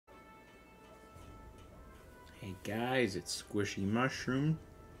guys, it's Squishy Mushroom,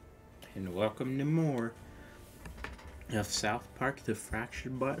 and welcome to more of South Park The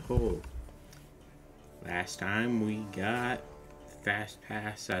Fractured Butthole. Last time we got Fast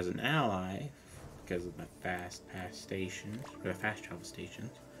Pass as an ally because of the Fast Pass stations, or the Fast Travel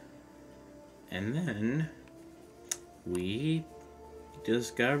stations. And then we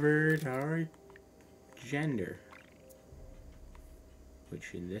discovered our gender,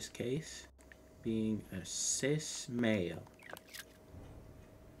 which in this case being a cis male.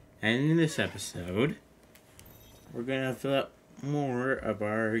 And in this episode, we're gonna fill up more of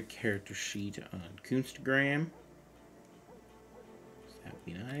our character sheet on Instagram. So that would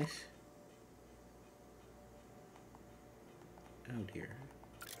be nice. Oh dear.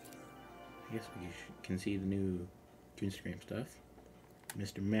 I guess we can see the new Instagram stuff.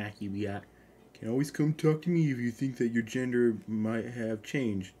 Mr. Mackey, we got, can always come talk to me if you think that your gender might have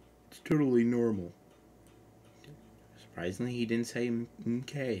changed. It's totally normal. Surprisingly, he didn't say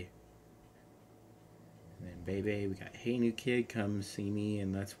okay. And then Bebe, we got, hey new kid, come see me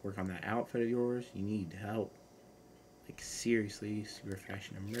and let's work on that outfit of yours. You need help. Like seriously, super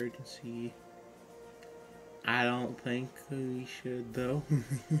fashion emergency. I don't think we should though.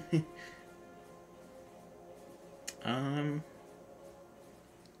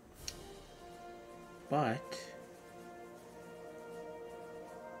 But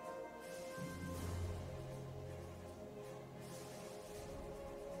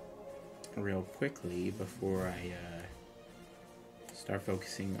real quickly before I start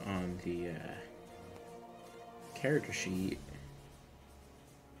focusing on the character sheet,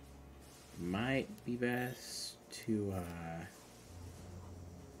 might be best to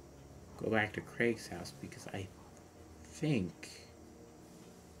go back to Craig's house because I think,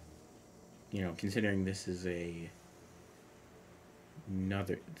 you know, considering this is a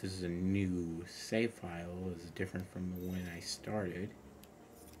new save file, is different from the one I started.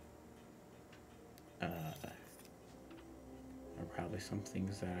 Are probably some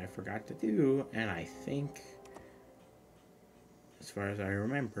things that I forgot to do, and I think, as far as I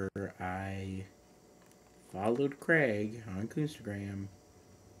remember, I followed Craig on Instagram.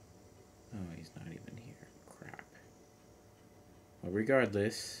 Oh, he's not even here. Crap. Well,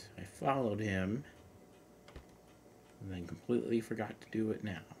 regardless, I followed him, and then completely forgot to do it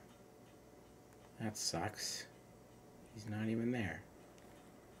now. That sucks. He's not even there.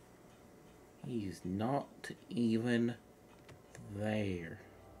 He's not even there.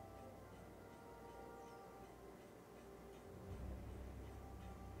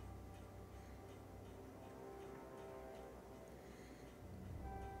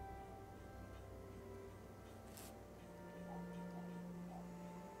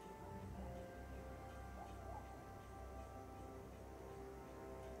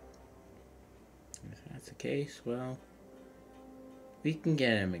 If that's the case, well, we can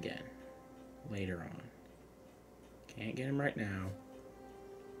get him again later on. Can't get him right now,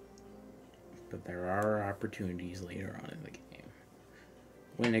 but there are opportunities later on in the game.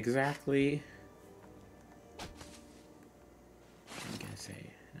 When exactly, I'm gonna say,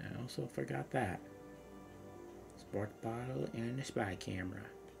 I also forgot that. Sport bottle and a spy camera.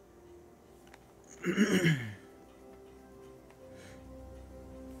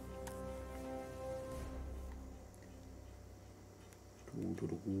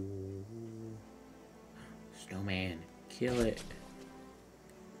 Snowman, kill it.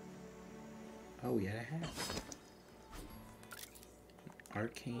 Oh, yeah, a hat.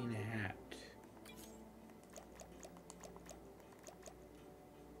 Arcane hat.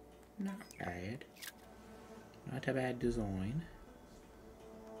 Not bad. Not a bad design.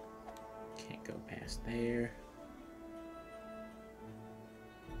 Can't go past there.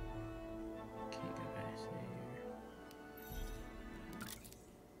 Can't go past there.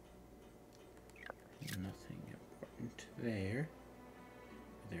 Nothing important there.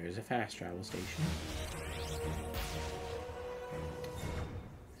 There is a fast travel station.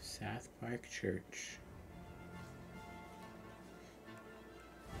 South Park Church.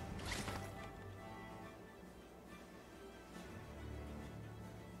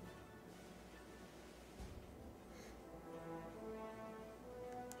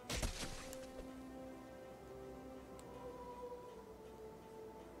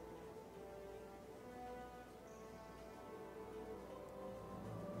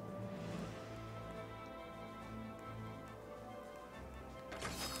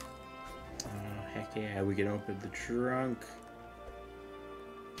 Heck yeah, we can open the trunk.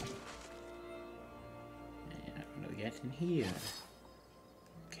 And what do we get in here?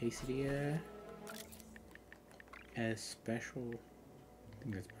 Quesadilla. As special. I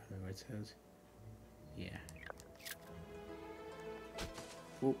think that's probably what it says. Yeah.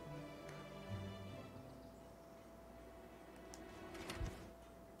 Whoop.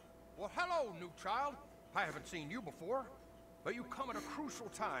 Well, hello, new child. I haven't seen you before, but you come at a crucial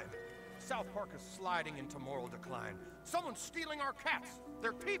time. South Park is sliding into moral decline. Someone's stealing our cats.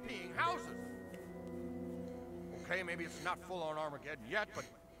 They're TPing houses. Okay, maybe it's not full-on Armageddon yet, but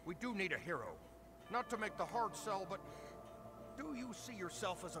we do need a hero. Not to make the hard sell, but do you see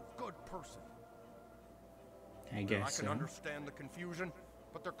yourself as a good person? I guess I can so. understand the confusion,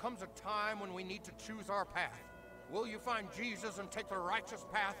 but there comes a time when we need to choose our path. Will you find Jesus and take the righteous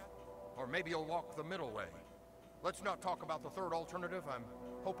path? Or maybe you'll walk the middle way. Let's not talk about the third alternative. I'm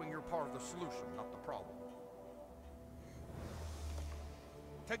hoping you're part of the solution, not the problem.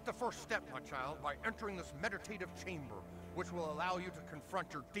 Take the first step, my child, by entering this meditative chamber, which will allow you to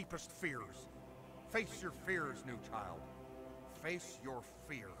confront your deepest fears. Face your fears, new child. Face your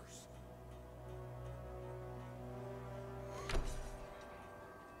fears.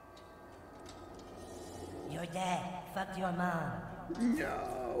 Your dad fucked your mom.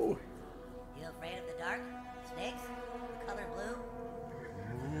 No. You afraid of the dark? Snakes? The color blue?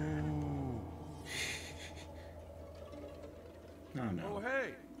 Oh no. Oh,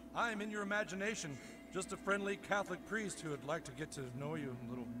 hey, I'm in your imagination. Just a friendly Catholic priest who would like to get to know you a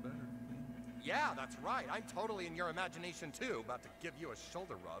little better. Yeah, that's right. I'm totally in your imagination, too. About to give you a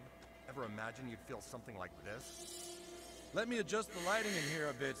shoulder rub. Ever imagine you'd feel something like this? Let me adjust the lighting in here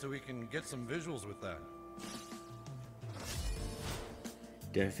a bit so we can get some visuals with that.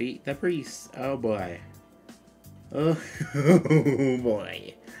 Defeat the priest. Oh boy. Oh,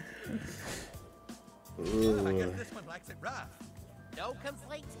 boy. Well, I guess Ooh. this one likes it rough. No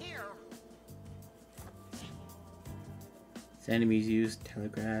complaints here. Enemies use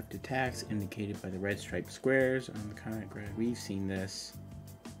telegraphed attacks indicated by the red striped squares on the comic grid. We've seen this.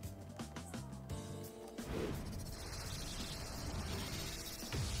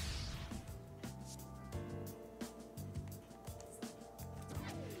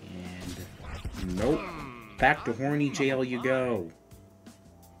 And nope. Back to horny jail you go.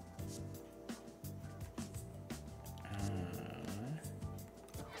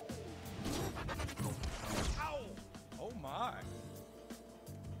 Oh my.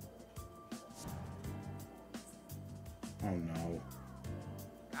 Oh no.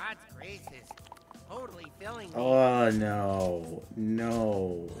 God's grace is totally filling me. Oh no.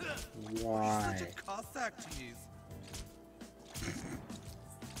 No. Why? Such a Cossack cheese.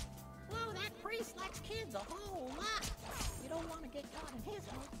 Well, that priest likes kids a whole lot. You don't want to get caught in his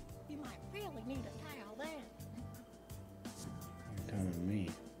house. You might really need a towel then. You're telling me.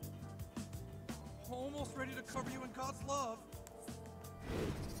 Almost ready to cover you in God's love.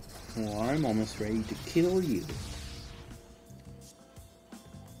 Well, I'm almost ready to kill you.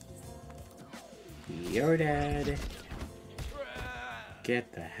 You're dead.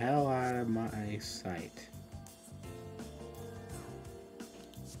 Get the hell out of my sight.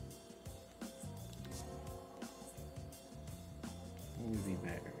 What would be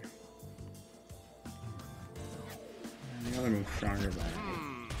better? The other move's stronger, but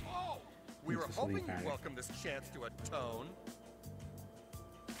Oh, we were This will be hoping better. you'd welcome this chance to atone.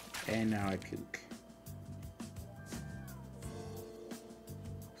 and now I puke.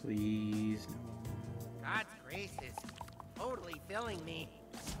 Please, no. God's grace is totally filling me.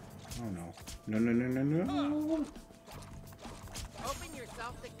 Oh no. No, no, no, no, no. Open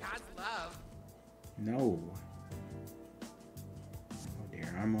yourself to God's love. No. Oh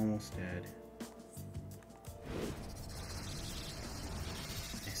dear, I'm almost dead.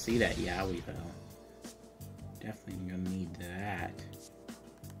 I see that Yowie though. Definitely gonna need that.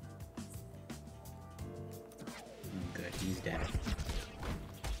 Oh good, he's dead.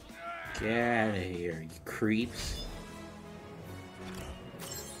 Get out of here, you creeps.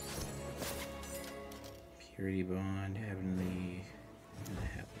 Purity Bond, Heavenly,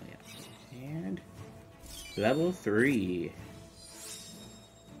 and level 3.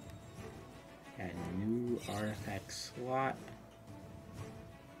 Got a new artifact slot.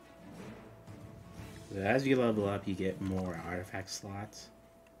 So as you level up, you get more artifact slots.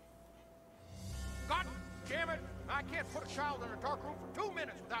 God damn it! I can't put a child in a dark room for 2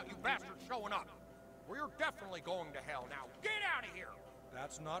 minutes without you bastards showing up. We're definitely going to hell now. Get out of here!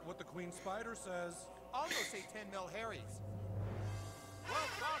 That's not what the Queen Spider says. I'll go say 10 mil Harry's. Well,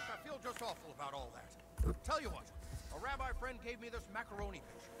 gosh, I feel just awful about all that. Tell you what, a rabbi friend gave me this macaroni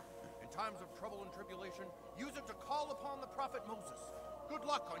picture. In times of trouble and tribulation, use it to call upon the prophet Moses. Good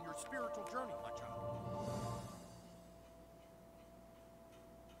luck on your spiritual journey, my child.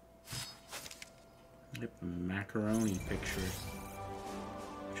 Yep, a macaroni picture.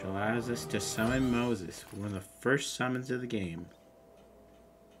 Which allows us to summon Moses, one of the first summons of the game.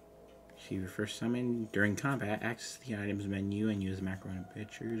 If you first summon during combat, access the items menu and use the macaroni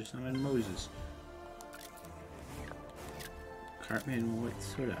picture to summon Moses. Cartman, what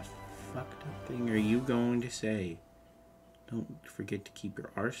sort of fucked up thing are you going to say? Don't forget to keep your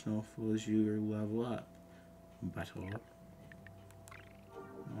arsenal full as you level up, butthole.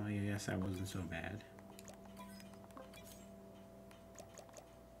 Well, I guess that wasn't so bad.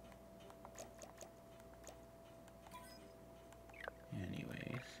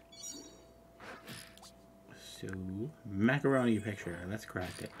 Anyways. So, macaroni picture. Let's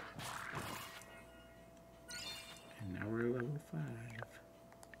craft it. And now we're level 5.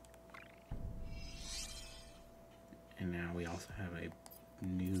 And now we also have a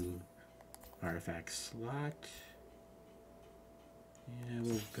new artifact slot. Yeah,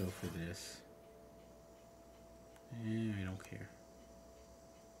 we'll go for this. I don't care.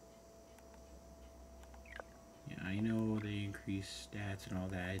 Yeah, I know they increase stats and all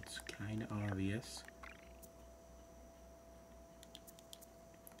that. It's kind of obvious.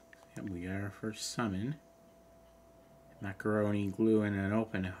 Yep, we got our first summon. Macaroni, glue, and an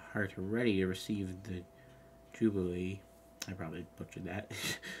open heart ready to receive the Jubilee. I probably butchered that.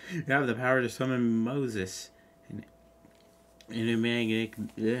 You have the power to summon Moses, an enigmatic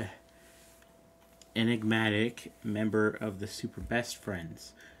member of the Super Best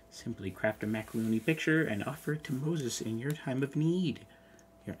Friends. Simply craft a macaroni picture and offer it to Moses in your time of need.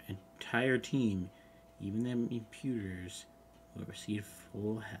 Your entire team, even the imputers, will receive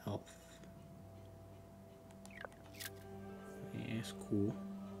full health. Yeah, that's cool.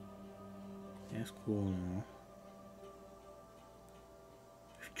 That's cool and all.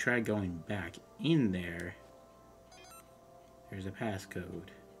 If you try going back in there, there's a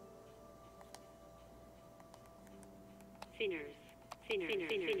passcode. Sinners. Sinners.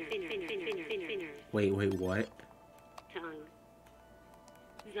 Wait, what? Tongue.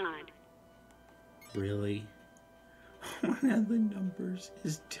 Zod. Really? One of the numbers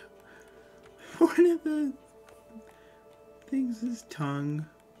is one of the things is tongue.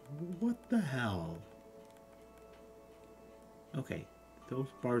 What the hell? Okay, those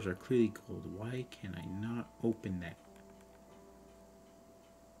bars are clearly gold. Why can I not open that?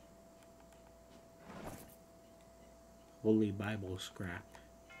 Holy Bible scrap.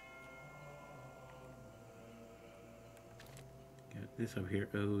 Got this over here.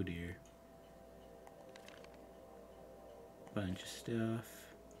 Oh dear. Bunch of stuff.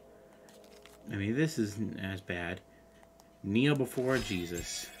 I mean, this isn't as bad. Kneel before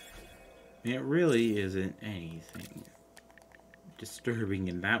Jesus. It really isn't anything disturbing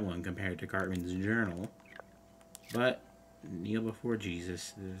in that one compared to Cartman's journal. But kneel before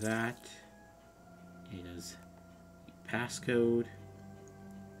Jesus, that is passcode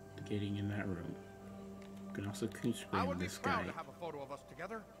to getting in that room. You can also I screen would be this proud guy. to have a photo of us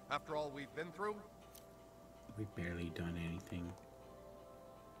together after all we've been through. We've barely done anything.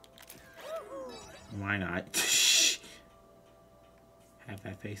 Why not? Have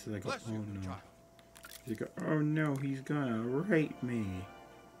that face like, Bless oh you, no. child. He's like, oh no, he's gonna rape me.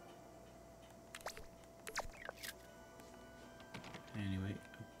 Anyway,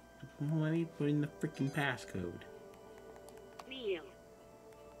 let me put in the freaking passcode. Kneel.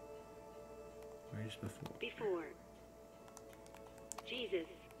 Where's before? Before. Jesus.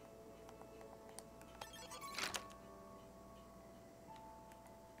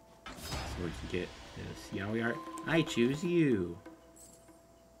 So we can get this Yowie art. I choose you.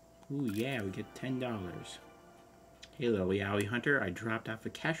 Ooh yeah, we get $10. Hey little Yowie hunter, I dropped off a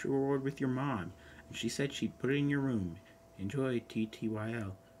cash reward with your mom, and she said she'd put it in your room. Enjoy,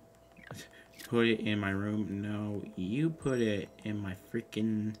 TTYL. Put it in my room? No, you put it in my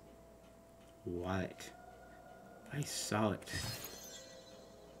freaking wallet. I saw it.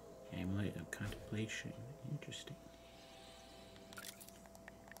 Amulet of Contemplation. Interesting.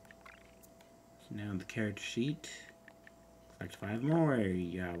 So now the character sheet. Collect 5 more,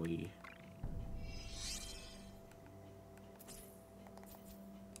 Yowie.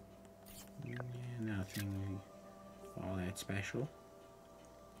 Yeah, nothing all that special.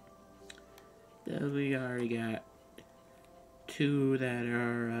 Then we already got 2 that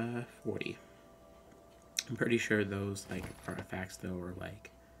are 40. I'm pretty sure those like artifacts though are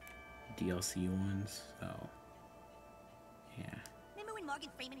like DLC ones, so yeah. Remember when Morgan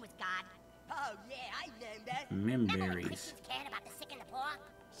Freeman was God? Oh, yeah, I remember. Memberries. Remember when Christians cared about the sick and the poor?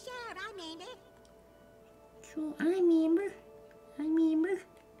 Sure, I remember. Sure, I remember.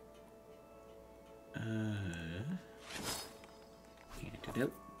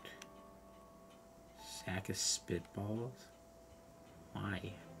 Antidote. Sack of spitballs. Why?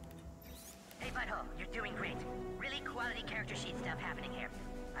 Hey, Butthole, you're doing great. Really quality character sheet stuff happening here.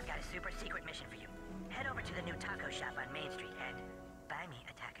 I've got a super secret mission for you. Head over to the new taco shop on Main Street and buy me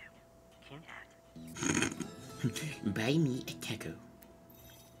a taco. Tune out. Buy me a taco.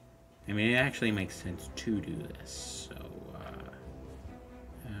 I mean, it actually makes sense to do this, so,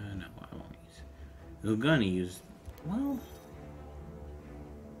 no, I won't use. We're gonna use, well,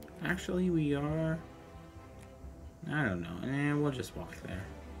 actually, we are, I don't know, we'll just walk there.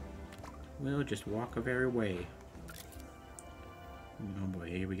 We'll just walk a very way. Oh boy,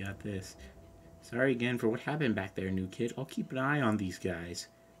 here we got this. Sorry again for what happened back there, new kid. I'll keep an eye on these guys.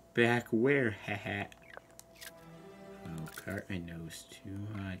 Back where, haha. Oh, Cartman knows too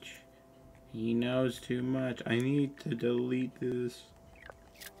much. He knows too much. I need to delete this.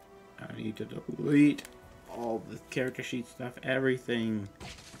 I need to delete all the character sheet stuff, everything.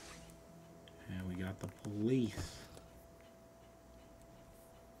 And we got the police.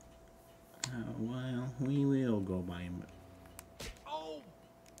 Oh, well, we will go by him. Oh!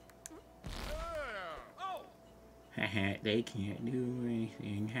 Oh! Haha, they can't do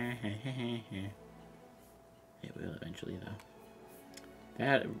anything. Ha ha ha ha ha. It will eventually, though.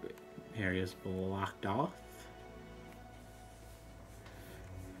 That area's blocked off.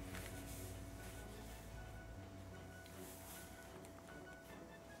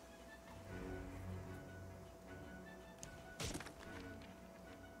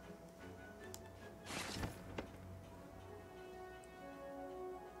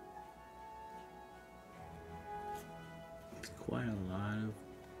 It's quite a lot of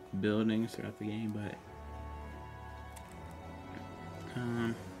buildings throughout the game, but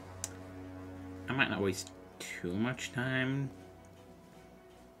I might not waste too much time.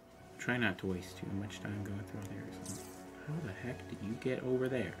 Try not to waste too much time going through there. So how the heck did you get over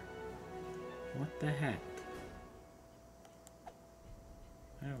there? What the heck?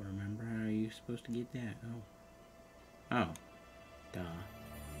 I don't remember how you're supposed to get that. Oh. Oh. Duh.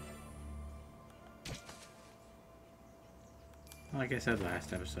 Like I said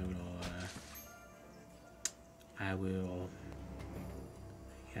last episode, I will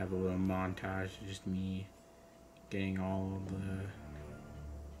have a little montage of just me getting all of the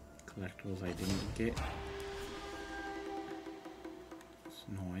collectibles I didn't get. It's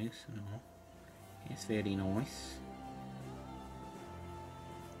nice, no. It's very nice.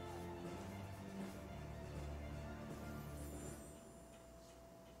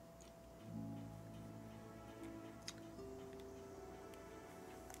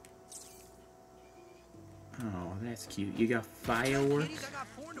 Oh, that's cute. You got fireworks?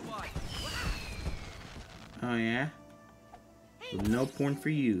 Oh, yeah? Well, no porn for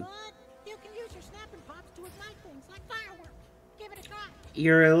you. But you can use your snapping pops to ignite things like fireworks. Give it a try.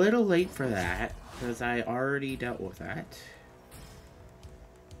 You're a little late for that, because I already dealt with that.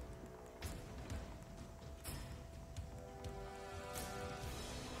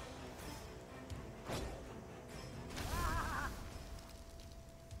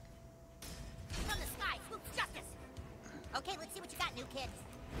 From the sky, swoop justice. Okay, let's see what you got, new kids.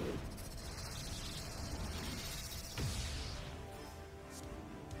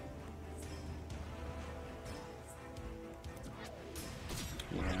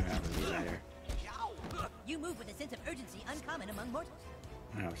 Yeah, that would be there. You move with a sense of urgency uncommon among mortals.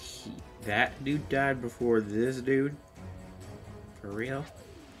 Oh, that dude died before this dude? For real?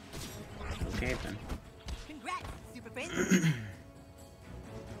 Okay, then. Congrats, super friends.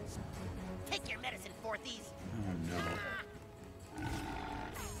 Take your medicine, fourthies. Oh, no.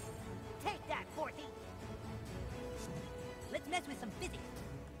 Take that, fourthie. Let's mess with some physics.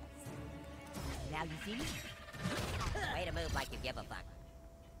 Now you see? Way to move like you give a fuck.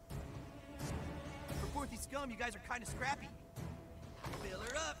 For Fourthy Scum, you guys are kind of scrappy. Fill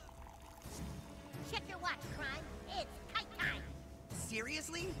her up. Check your watch, Crime. It's kite time.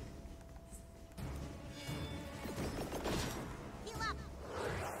 Seriously? Heal up.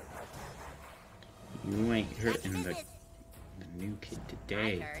 You ain't Back to hurting the business. new kid I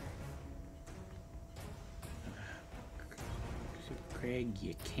today. heard. Craig,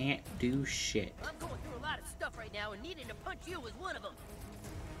 you can't do shit. I'm going through a lot of stuff right now, and needing to punch you is one of them.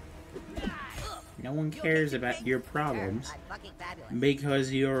 No one cares about your problems I'm fucking fabulous.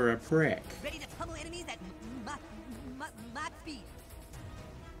 because you're a prick. Ready to pummel enemies at mach speed.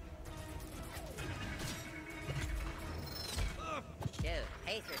 Dude,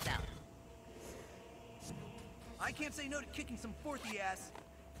 pace yourself. I can't say no to kicking some Fourthy ass.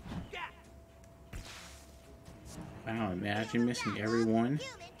 Yeah. Wow, imagine missing everyone.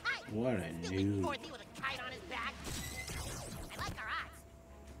 What a noob. Fourthy with a kite on his back. I like our odds.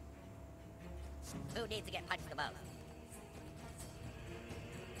 Who needs to get punched the most?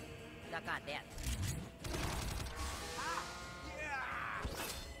 Suck on this.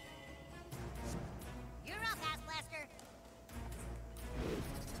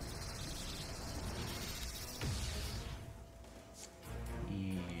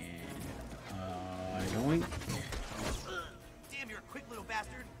 Yoink. Damn, you're a quick little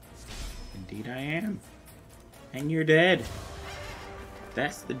bastard. Indeed I am. And you're dead.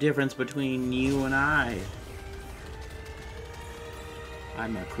 That's the difference between you and I.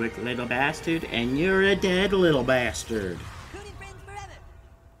 I'm a quick little bastard, and you're a dead little bastard. Recruiting friends forever.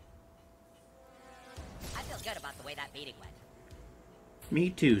 I feel good about the way that meeting went. Me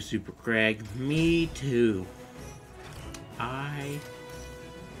too, Super Craig. Me too. I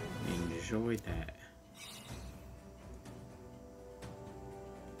enjoyed that.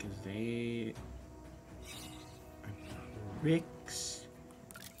 Because they are pricks.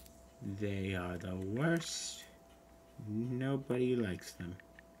 They are the worst. Nobody likes them.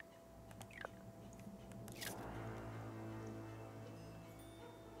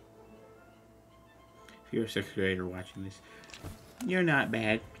 If you're a 6th grader watching this, you're not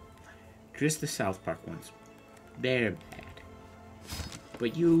bad. Just the South Park ones. They're bad.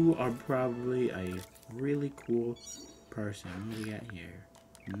 But you are probably a really cool person. What do we got here?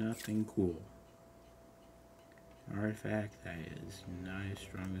 Nothing cool. Artifact that is not as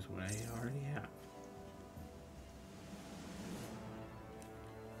strong as what I already have.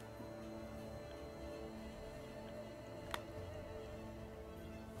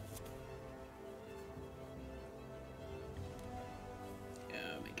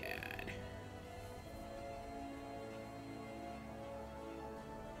 Oh my god.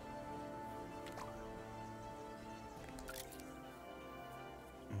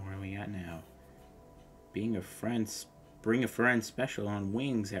 What do we got now? Bring a friend special on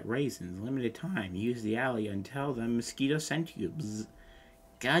wings at Raisins. Limited time. Use the alley and tell them Mosquito sent you. Bzz.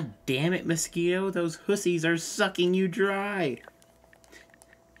 God damn it, Mosquito. Those hussies are sucking you dry.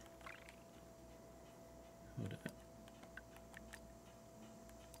 Hold up.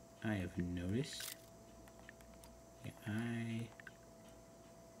 I have noticed. Yeah,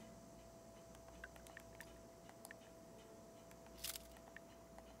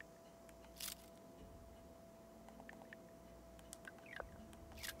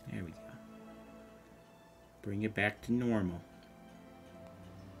 There we go. Bring it back to normal.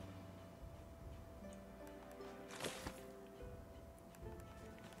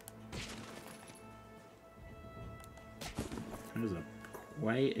 There's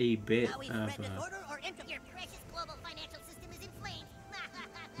quite a bit of Your precious global financial system is in flames.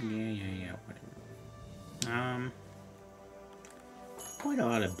 yeah, whatever. Quite a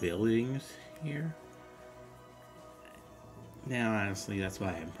lot of buildings here. Now, honestly, that's why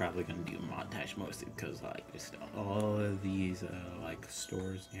I'm probably gonna do montage mostly, because like just all of these like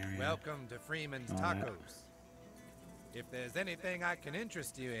stores area. Welcome to Freeman's Tacos. If there's anything I can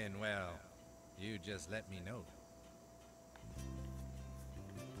interest you in, well, you just let me know.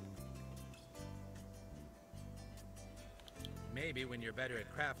 Maybe when you're better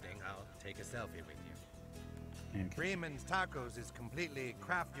at crafting, I'll take a selfie with you. Okay. Freeman's Tacos is completely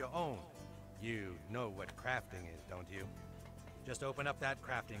craft your own. You know what crafting is, don't you? Just open up that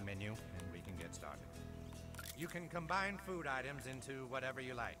crafting menu and we can get started. You can combine food items into whatever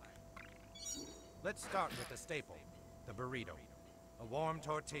you like. Let's start with the staple, the burrito. A warm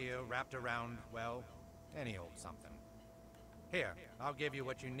tortilla wrapped around, well, any old something. Here, I'll give you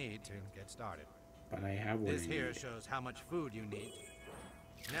what you need to get started. But I have one. This here shows how much food you need.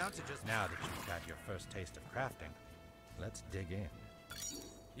 Now that you've got your first taste of crafting, let's dig in.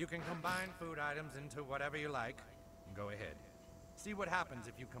 You can combine food items into whatever you like. Go ahead. See what happens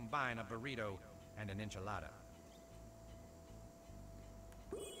if you combine a burrito and an enchilada.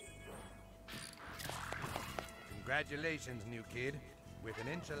 Congratulations, new kid. With an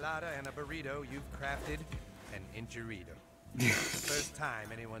enchilada and a burrito, you've crafted an enchirito. First time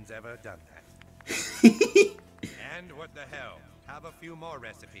anyone's ever done that. And what the hell? Have a few more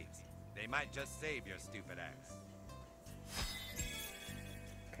recipes. They might just save your stupid ass.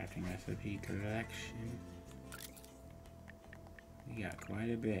 Crafting recipe collection. We got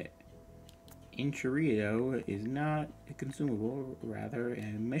quite a bit. Enchirito is not a consumable, rather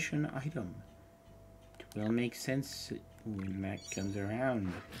a mission item. It will make sense when that comes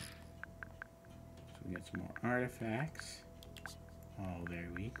around. So we got some more artifacts. All very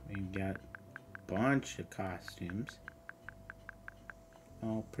weak. We've got a bunch of costumes.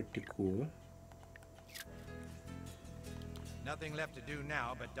 All pretty cool. Nothing left to do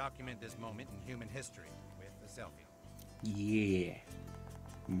now but document this moment in human history with a selfie. Yeah.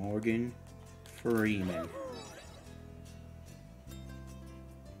 Morgan Freeman.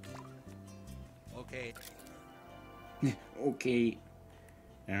 Okay. Okay.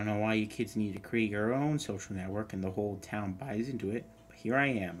 I don't know why you kids need to create your own social network and the whole town buys into it, but here I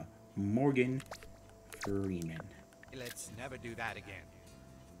am, Morgan Freeman. Let's never do that again.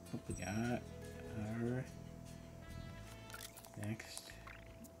 What we got? our next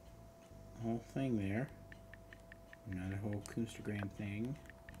whole thing there. Another whole Instagram thing.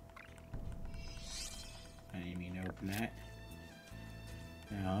 I didn't mean to open that.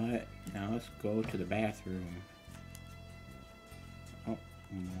 Now let's go to the bathroom. Oh,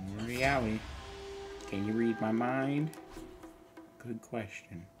 more reality. Can you read my mind? Good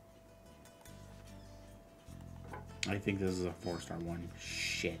question. I think this is a 4-star one.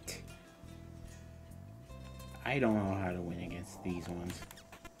 Shit. I don't know how to win against these ones.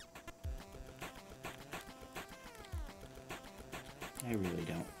 I really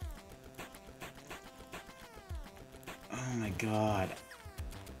don't. Oh my god.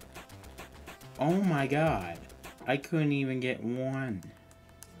 Oh my god. I couldn't even get one.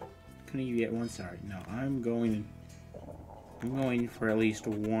 Couldn't even get 1 star. No, I'm going for at least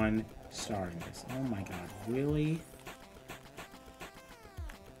 1 star in this. Oh my god, really?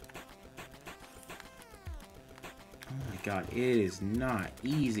 Oh my god, it is not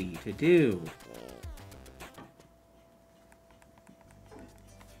easy to do.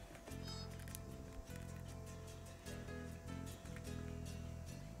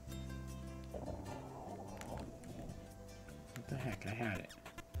 What the heck? I had it.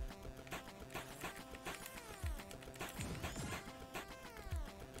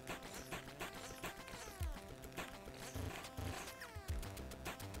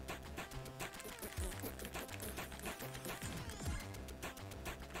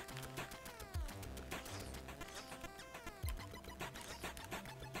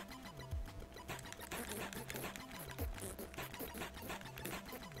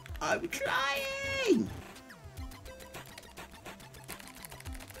 I'm trying!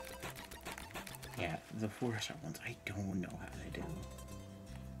 Yeah, the 4-star ones, I don't know how to do.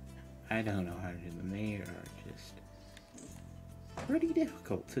 I don't know how to do them. They are just pretty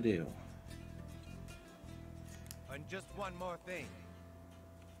difficult to do. And just one more thing.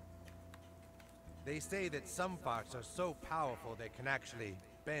 They say that some farts are so powerful they can actually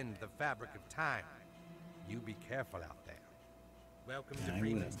bend the fabric of time. You be careful out there. Welcome to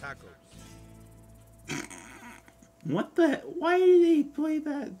Raisins Tacos. What the? Why did they play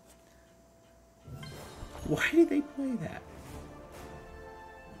that? Why did they play that?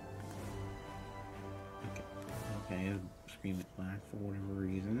 Okay, screen went black for whatever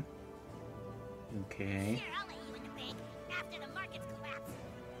reason. Okay. Sure, I'll let you in the bank after the markets collapse.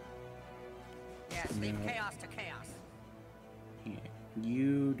 Yes, leave chaos to chaos. Yeah,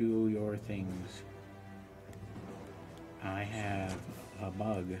 you do your things. I have a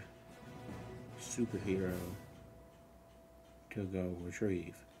bug superhero to go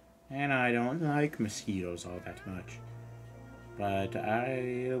retrieve. And I don't like mosquitoes all that much. But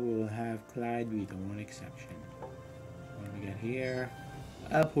I will have Clyde be the one exception. What do we got here?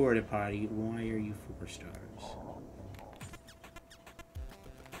 A porta potty. Why are you 4 stars?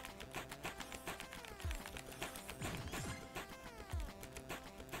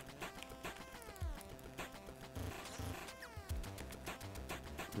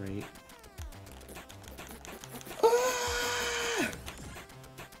 Great.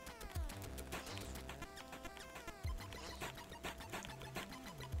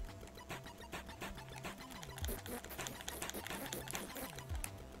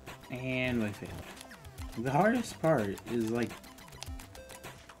 And we failed. The hardest part is like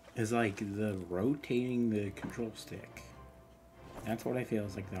the rotating the control stick. That's what I feel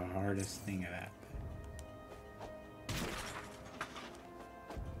is like the hardest thing of that.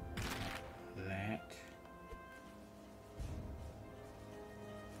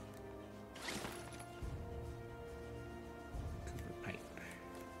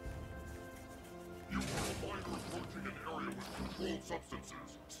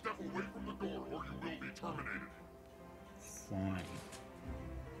 Substances. Step away from the door or you will be terminated. Fine.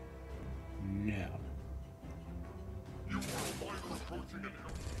 No. You are a minor approaching an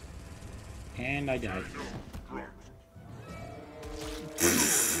area. And I died.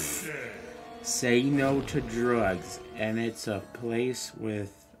 Drugs. Say no to drugs. And it's a place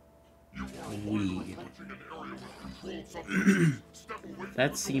with weed.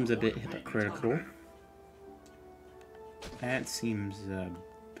 That seems a bit hypocritical. That seems a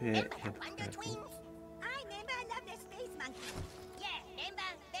bit hypocritical. I remember I love the space monkey. Yeah,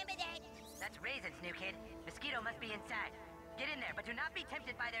 remember that? That's Raisins, new kid. Mosquito must be inside. Get in there, but do not be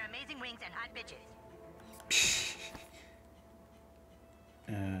tempted by their amazing wings and hot bitches.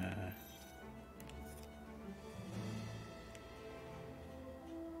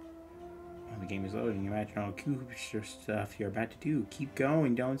 While the game is loading, imagine all the stuff you're about to do. Keep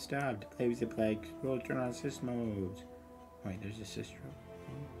going, don't stop. To play with the play, explore, turn on assist modes. Wait, there's assist mode.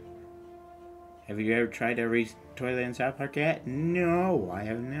 Have you ever tried to raise toilet in South Park yet? No, I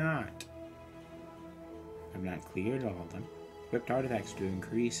have not. I've not cleared all of them. Equipped artifacts to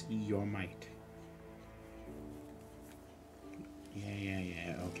increase your might.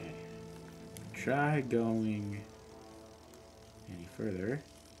 Yeah, okay. Try going any further.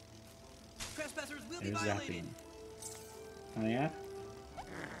 Trespassers will be There's violated. zapping. Oh yeah?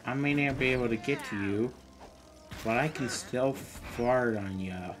 I may not be able to get to you, but I can still fart on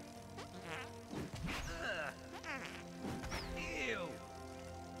ya. Ew.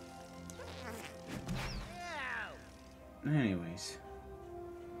 Anyways.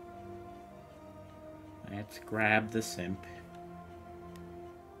 Let's grab the simp.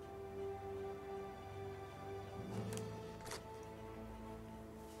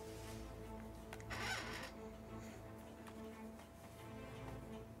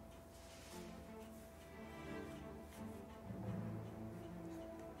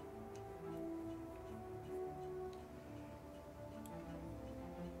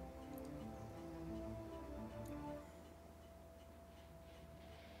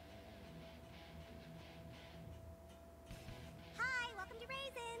 Hi, welcome to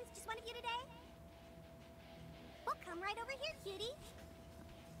Raisins. Just one of you today? Well, come right over here, cutie.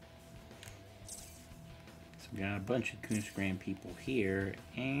 So we got a bunch of Kunstgram people here,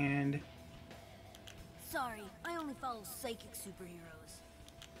 and Sorry, I only follow psychic superheroes.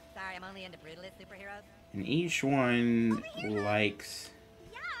 Sorry, I'm only into brutalist superheroes. each one likes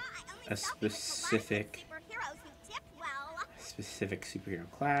Yeah, I only a selfie with specific superheroes who tip well.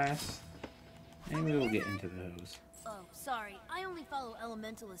 superhero class, and we will get into those. Oh, sorry, I only follow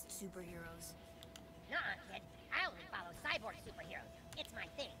elementalist superheroes. Nuh-uh, kid. I only follow cyborg superheroes. It's my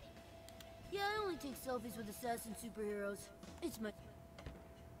thing. Yeah, I only take selfies with assassin superheroes. It's my...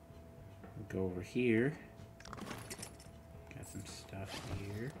 We'll go over here. Got some stuff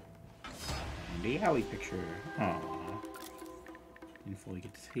here. And the alley picture. Aww. Didn't fully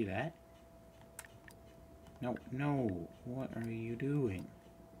get to see that. No, no. What are you doing?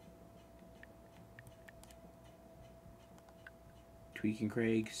 Tweaking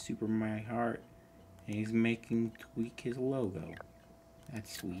Craig, Super My Heart. And he's making Tweak his logo.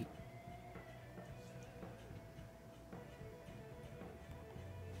 That's sweet.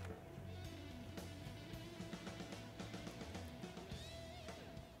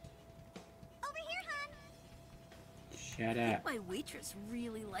 Over here, hon. Shut up. My waitress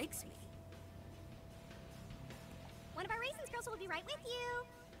really likes me. One of our Raisins Girls will be right with you.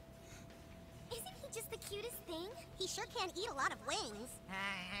 Isn't he just the cutest thing? He sure can eat a lot of wings.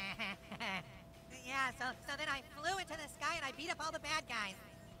 Yeah, so then I flew into the sky and I beat up all the bad guys.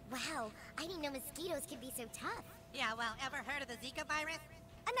 Wow, I didn't know mosquitoes could be so tough. Yeah, well, ever heard of the Zika virus?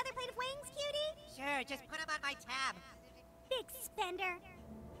 Another plate of wings, cutie? Sure, just put them on my tab. Big spender.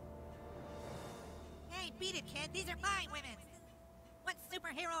 Hey, beat it, kid. These are my women. What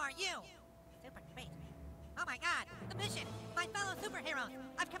superhero are you? Wait. Oh my god, the mission! My fellow superheroes!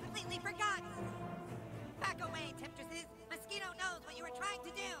 I've completely forgotten! Back away, temptresses! Mosquito knows what you were trying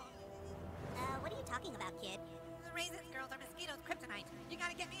to do! What are you talking about, kid? The Raisins Girls are Mosquito's kryptonite. You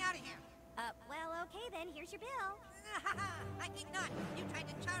gotta get me out of here! Well, okay then, here's your bill. I think not. You tried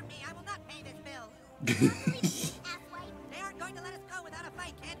to charm me. I will not pay this bill. Asswipe. They aren't going to let us go without a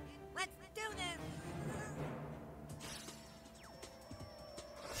fight, kid. Let's do this!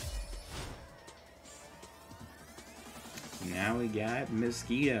 Now we got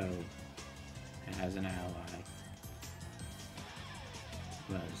Mosquito as an ally.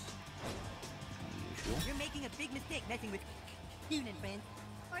 Buzz. Unusual. You're making a big mistake messing with Coon and friends.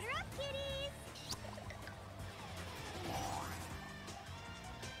 Order up, kitties.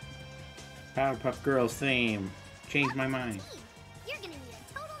 Powerpuff Girls theme. Changed my mind. You're gonna need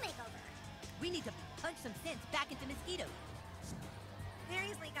a total makeover. We need to punch some sense back into Mosquito.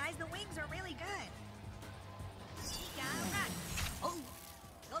 Seriously, guys, the wings are really good. Run. Oh,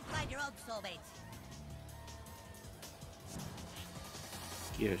 go find your old soulmates.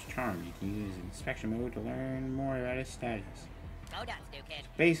 Mosquito's charm. You can use inspection mode to learn more about his status. Go nuts, new kid.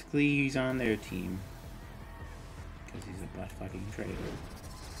 Basically, he's on their team. Because he's a butt fucking traitor.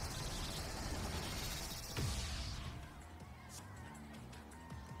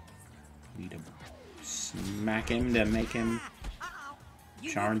 Need to smack him to make him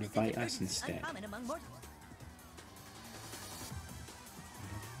charmed to fight us instead. Uncommon among mortals.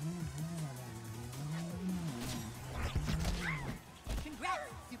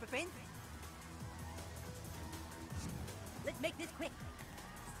 Congrats, super friends. Let's make this quick.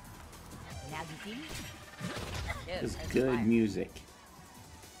 Now you see? It's good music.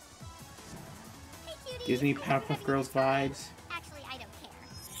 Hey, cutie. Gives me I have Powerpuff Girls vibes. Actually, I don't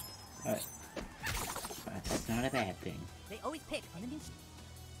care. It's not a bad thing. They always pick on the new.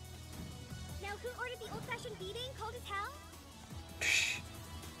 Now, who ordered the old-fashioned beating cold as hell?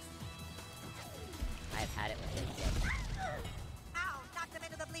 I've had it with this shit. Ow! Knocked them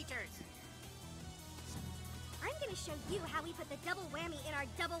into the bleachers. I'm gonna show you how we put the double whammy in our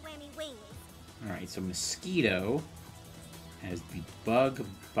double whammy wings. Alright, so Mosquito has the Bug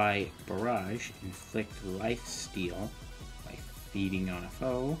Bite Barrage, inflict life steal by feeding on a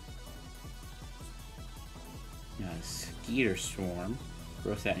foe. Skeeter Swarm,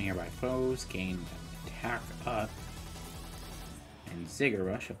 gross out nearby foes, gain attack up. And Zigger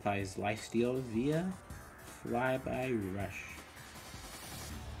Rush applies life steal via Flyby Rush.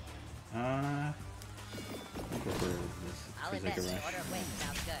 I prefer this I'll for admit, Zigger the Rush. order of wings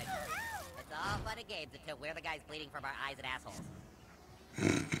sounds good. It's all fun and games until we're the guys bleeding from our eyes and assholes.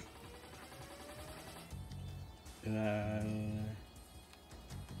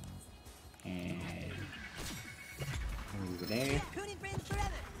 And over there. Coon and friends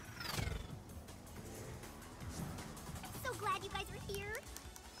forever. So glad you guys are here.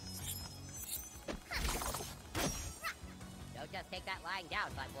 Don't just take that lying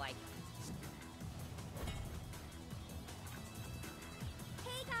down, bud boy.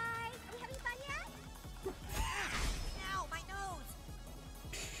 Hey guys, are we having fun yet? Ow, my nose.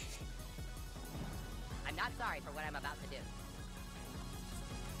 I'm not sorry for what I'm about to do.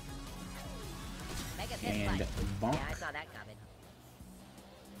 Make a fist And fight. bonk. Yeah, I saw that coming.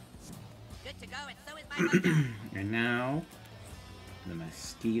 Good to go, and so is my mojo. And now, the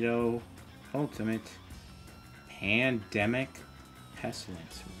Mosquito Ultimate Pandemic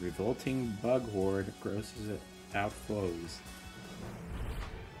Pestilence. Revolting bug horde grosses out foes.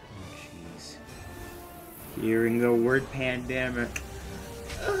 Oh, jeez. Hearing the word pandemic.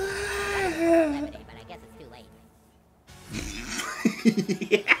 But I guess it's too late.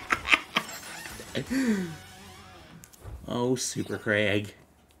 Yeah. Oh, Super Craig.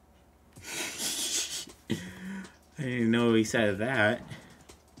 I didn't know he said that.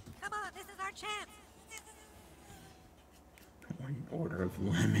 Come on, this is our chance. One order of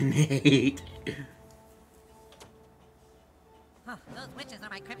lemonade. Huh, those witches are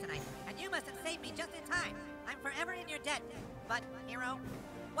my kryptonite, and you must have saved me just in time. I'm forever in your debt. But, hero,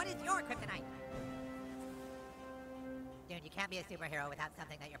 what is your kryptonite? Dude, you can't be a superhero without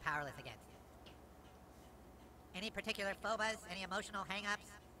something that you're powerless against. Any particular phobas? Any emotional hang-ups?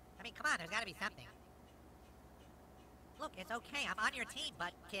 I mean, come on, there's gotta be something. Look, it's okay. I'm on your team,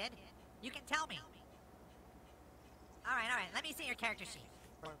 but, kid, you can tell me. Alright, let me see your character sheet.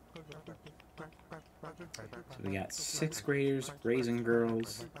 So we got 6th graders, Raisins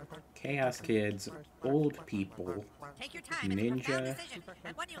Girls, Chaos Kids, old people, Take your time. It's a profound ninja, decision,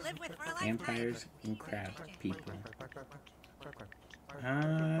 and one you live with for a lifetime. vampires, and crab people.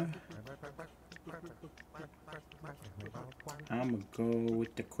 I'm gonna go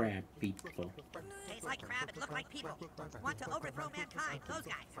with the crab people. Tastes like crab and look like people. Want to overthrow mankind, those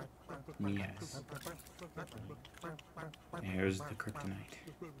guys. Yes. There's the kryptonite.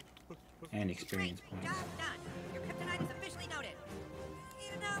 And experience Great, points. job done. Your kryptonite is officially noted.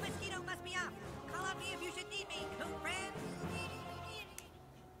 You know, Mosquito must be off. Call on me if you should need me, cool friend.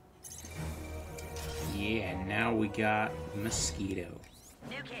 Yeah, now we got Mosquito.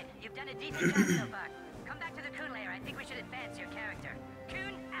 New kid, you've done a decent job so far. Come back to the Coon layer. I think we should advance your character.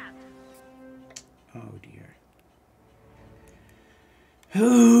 Coon out. Oh dear.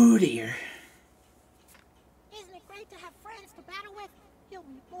 Oh dear. Isn't it great to have friends to battle with? You'll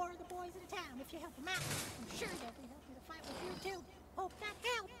meet more of the boys in town if you help them out. I'm sure they'll be happy to fight with you too. Hope that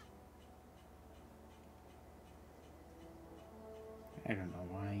helps. I don't know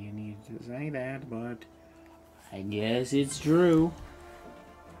why you need to say that, but I guess it's true.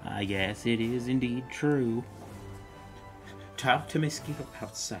 I guess it is indeed true. Talk to Mosquito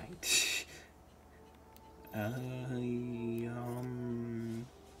outside.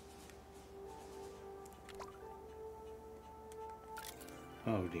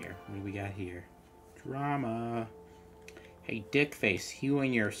 Oh dear, what do we got here? Drama. Hey, Dickface, you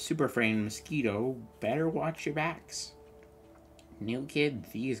and your super friend Mosquito better watch your backs. New kid,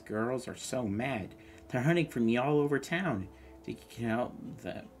 these girls are so mad. They're hunting for me all over town. Think you can help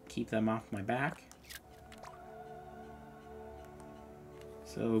keep them off my back?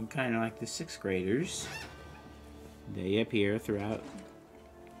 So, kind of like the 6th graders, they appear throughout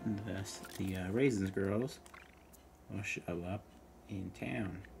the Raisins Girls will show up in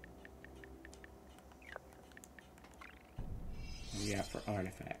town. What do we got for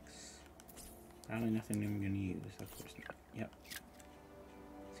artifacts? Probably nothing I'm going to use, of course not. Yep.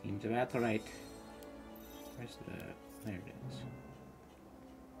 Seems about right. Where's the... There it is.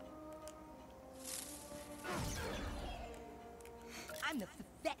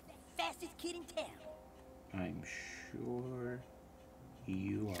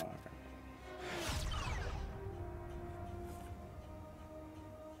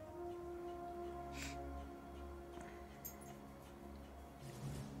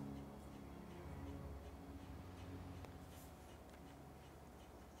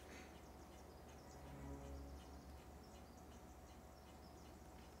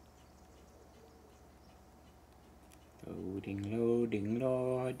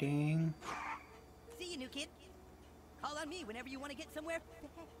 Loading. See you, new kid. Call on me whenever you want to get somewhere.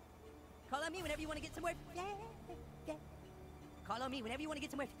 Call on me whenever you want to get somewhere. Call on me whenever you want to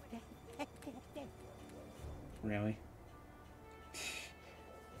get somewhere. Really?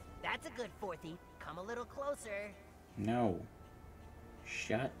 That's a good fourthie. Come a little closer. No.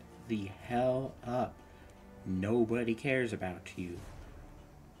 Shut the hell up. Nobody cares about you.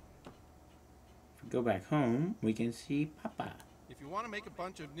 If we go back home, we can see Papa. If you want to make a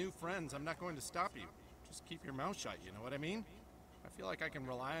bunch of new friends, I'm not going to stop you. Just keep your mouth shut, you know what I mean? I feel like I can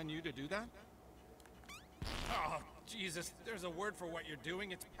rely on you to do that. Oh, Jesus, there's a word for what you're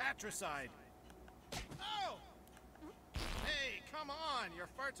doing. It's patricide. Oh! Hey, come on! Your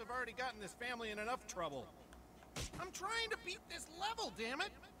farts have already gotten this family in enough trouble. I'm trying to beat this level, damn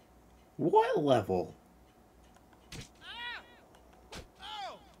it! What level? Ah!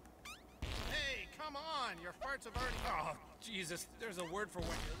 Oh! Hey, come on! Your farts have already... Oh, Jesus, there's a word for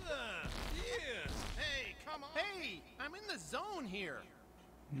what you're... Yeah! Hey, come on! Hey! I'm in the zone here!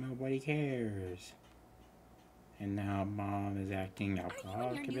 Nobody cares. And now Mom is acting Are alcoholic you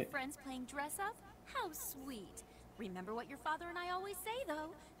and a your new bit. friends playing dress up? How sweet. Remember what your father and I always say,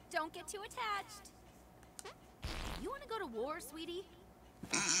 though. Don't get too attached. You want to go to war, sweetie?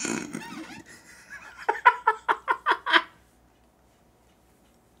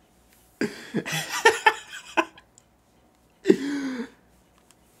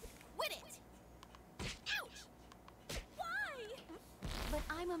 Quit it! Ouch! Why? But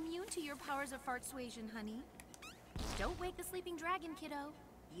I'm immune to your powers of fart suasion, honey. Don't wake the sleeping dragon, kiddo.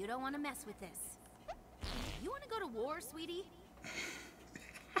 You don't want to mess with this. You want to go to war, sweetie?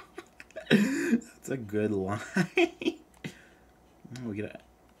 That's a good line. I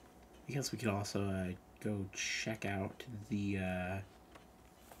guess we could also go check out the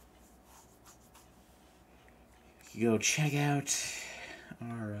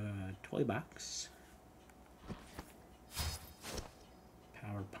our toy box.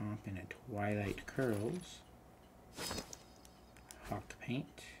 Power Pump and a Twilight Curls. Hawk Paint.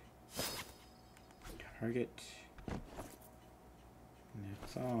 Target. And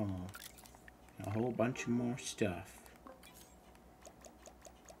that's all. And a whole bunch of more stuff.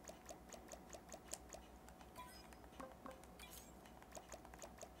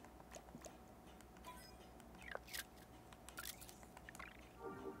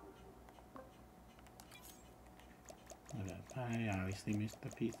 What up? I obviously missed the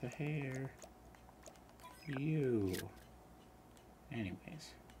piece of hair. You.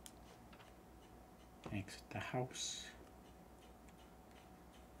 Anyways. Exit the house.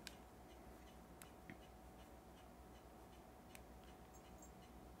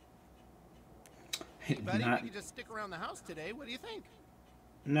 Hey, buddy, we could just stick around the house today. What do you think?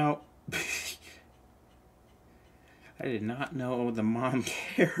 No. I did not know the mom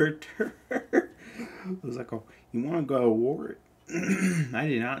character. I was like, oh, you want to go to war? I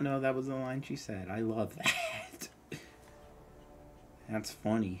did not know that was the line she said. I love that. That's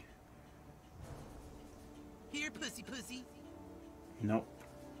funny. Here, pussy pussy. Nope.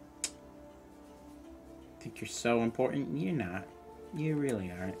 Think you're so important? You're not. You really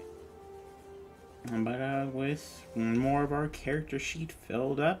aren't. But with more of our character sheet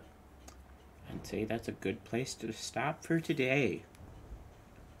filled up, I'd say that's a good place to stop for today.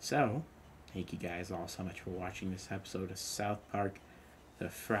 So, thank you guys all so much for watching this episode of South Park, The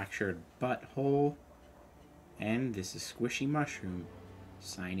Fractured Butthole. And this is Squishy Mushroom,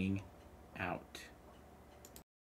 signing out.